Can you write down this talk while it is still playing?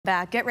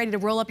Back. Get ready to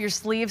roll up your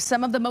sleeves.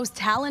 Some of the most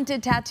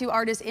talented tattoo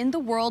artists in the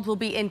world will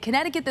be in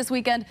Connecticut this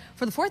weekend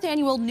for the 4th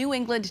annual New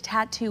England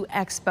Tattoo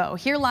Expo.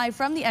 Here live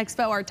from the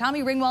Expo are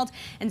Tommy Ringwald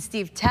and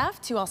Steve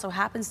Teft, who also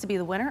happens to be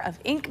the winner of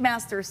Ink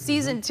Master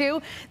Season 2.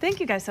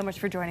 Thank you guys so much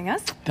for joining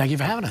us. Thank you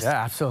for having us.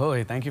 Yeah,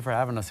 absolutely. Thank you for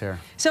having us here.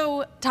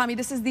 So, Tommy,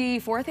 this is the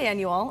 4th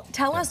annual.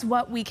 Tell us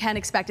what we can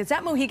expect. It's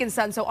at Mohegan,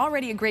 so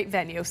already a great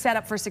venue, set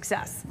up for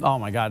success. Oh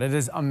my God, it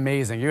is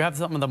amazing. You have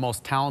some of the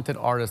most talented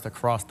artists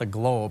across the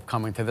globe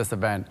coming to this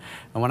event.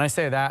 And when I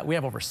say that, we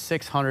have over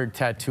 600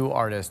 tattoo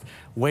artists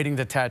waiting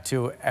to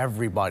tattoo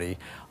everybody.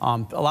 A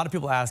lot of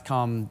people ask,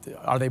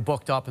 are they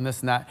booked up and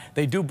this and that?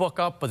 They do book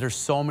up, but there's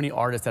so many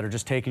artists that are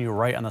just taking you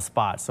right on the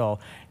spot. So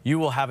you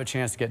will have a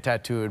chance to get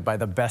tattooed by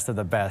the best of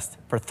the best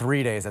for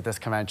 3 days at this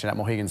convention at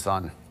Mohegan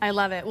Sun. I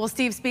love it. Well,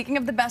 Steve, speaking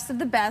of the best,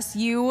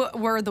 you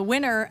were the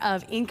winner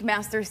of Ink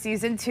Master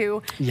Season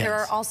 2. Yes. There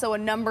are also a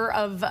number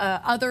of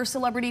other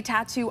celebrity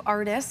tattoo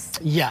artists.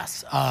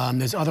 Yes,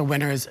 there's other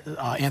winners,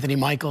 Anthony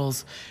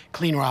Michaels,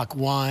 Clean Rock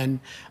 1,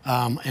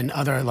 and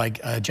other like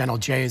General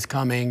J is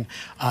coming,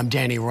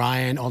 Danny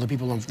Ryan, all the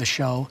people on the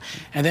show,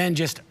 and then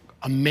just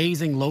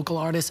amazing local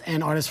artists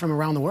and artists from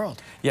around the work.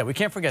 Yeah, we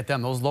can't forget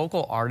them. Those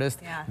local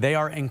artists, they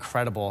are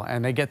incredible,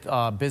 and they get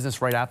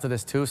business right after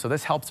this too, so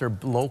this helps their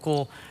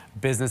local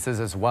businesses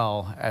as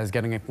well as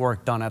getting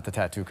work done at the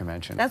tattoo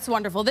convention. That's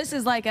wonderful. This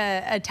is like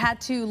a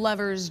tattoo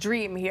lover's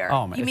dream here.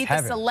 Oh, man, you meet the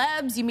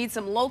celebs, you meet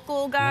some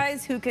local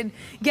guys who could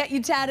get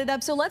you tatted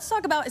up. So let's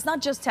talk about, it's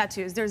not just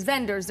tattoos. There's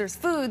vendors, there's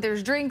food,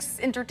 there's drinks,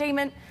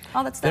 entertainment,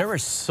 all that stuff. There are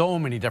so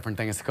many different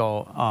things to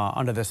go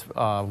under this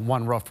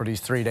one roof for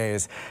these 3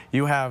 days.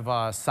 You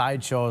have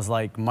sideshows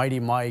like Mighty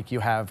Mike. You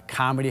have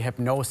comedy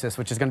hypnosis,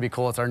 which is going to be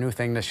cool. It's our new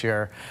thing this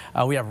year.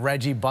 We have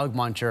Reggie Bug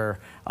Muncher,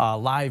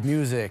 live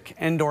music,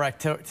 indoor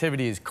activities,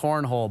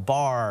 cornhole,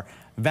 bar,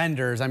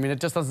 vendors. I mean,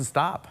 it just doesn't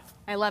stop.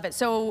 I love it.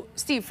 So,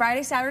 Steve,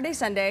 Friday, Saturday,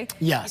 Sunday.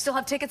 Yes. You still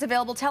have tickets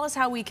available. Tell us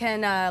how we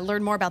can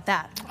learn more about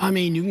that. I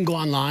mean, you can go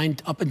online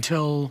up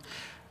until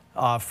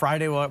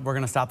Friday, we're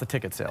going to stop the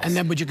ticket sales. and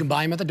then, but you can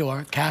buy them at the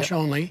door, cash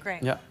only.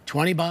 Great. Yeah.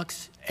 20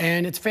 bucks,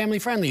 and it's family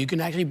friendly. You can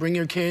actually bring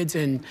your kids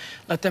and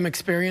let them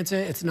experience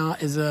it. It's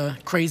not as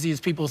crazy as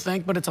people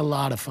think, but it's a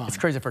lot of fun. It's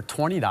crazy. For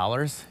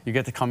 $20, you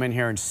get to come in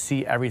here and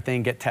see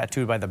everything, get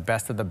tattooed by the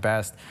best of the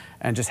best,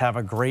 and just have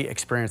a great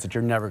experience that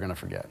you're never going to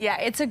forget. Yeah,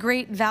 it's a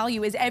great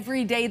value. Is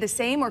every day the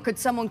same, or could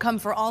someone come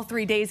for all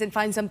 3 days and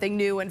find something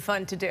new and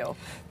fun to do?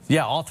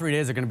 Yeah, all 3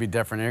 days are going to be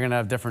different. You're going to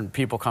have different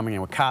people coming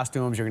in with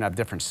costumes. You're going to have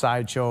different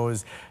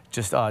sideshows,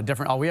 just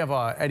different. Oh, we have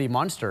Eddie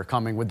Munster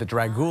coming with the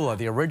Dragula,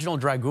 the original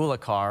Dragula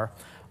car.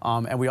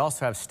 And we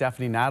also have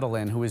Stephanie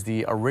Nadalin, who is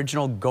the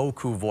original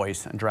Goku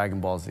voice in Dragon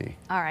Ball Z.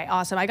 All right,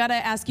 awesome. I got to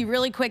ask you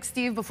really quick,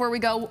 Steve, before we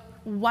go,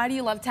 why do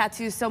you love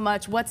tattoos so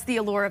much? What's the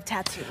allure of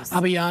tattoos?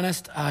 I'll be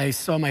honest, I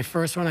saw my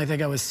first one, I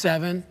think I was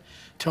 7,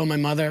 told my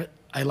mother,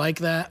 I like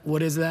that,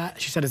 what is that?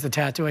 She said, it's a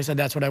tattoo. I said,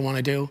 that's what I want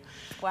to do.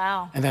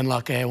 Wow. And then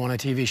lucky I won a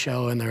TV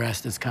show, and the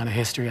rest is kind of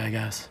history, I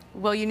guess.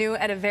 Well, you knew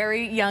at a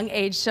very young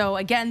age. So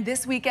again,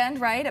 this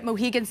weekend, right, at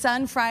Mohegan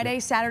Sun, Friday,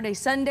 Saturday,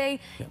 Sunday.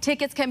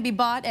 Tickets can be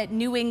bought at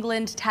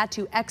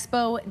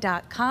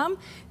newenglandtattooexpo.com.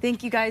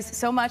 Thank you guys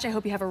so much. I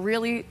hope you have a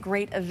really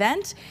great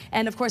event.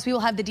 And of course, we will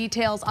have the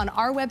details on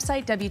our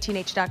website,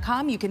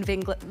 WTNH.com. You can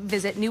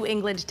visit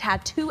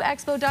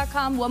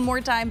newenglandtattooexpo.com. One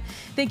more time,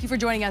 thank you for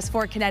joining us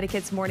for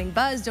Connecticut's Morning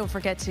Buzz. Don't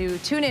forget to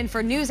tune in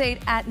for News 8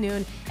 at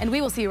noon, and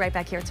we will see you right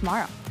back here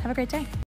tomorrow. Have a great day.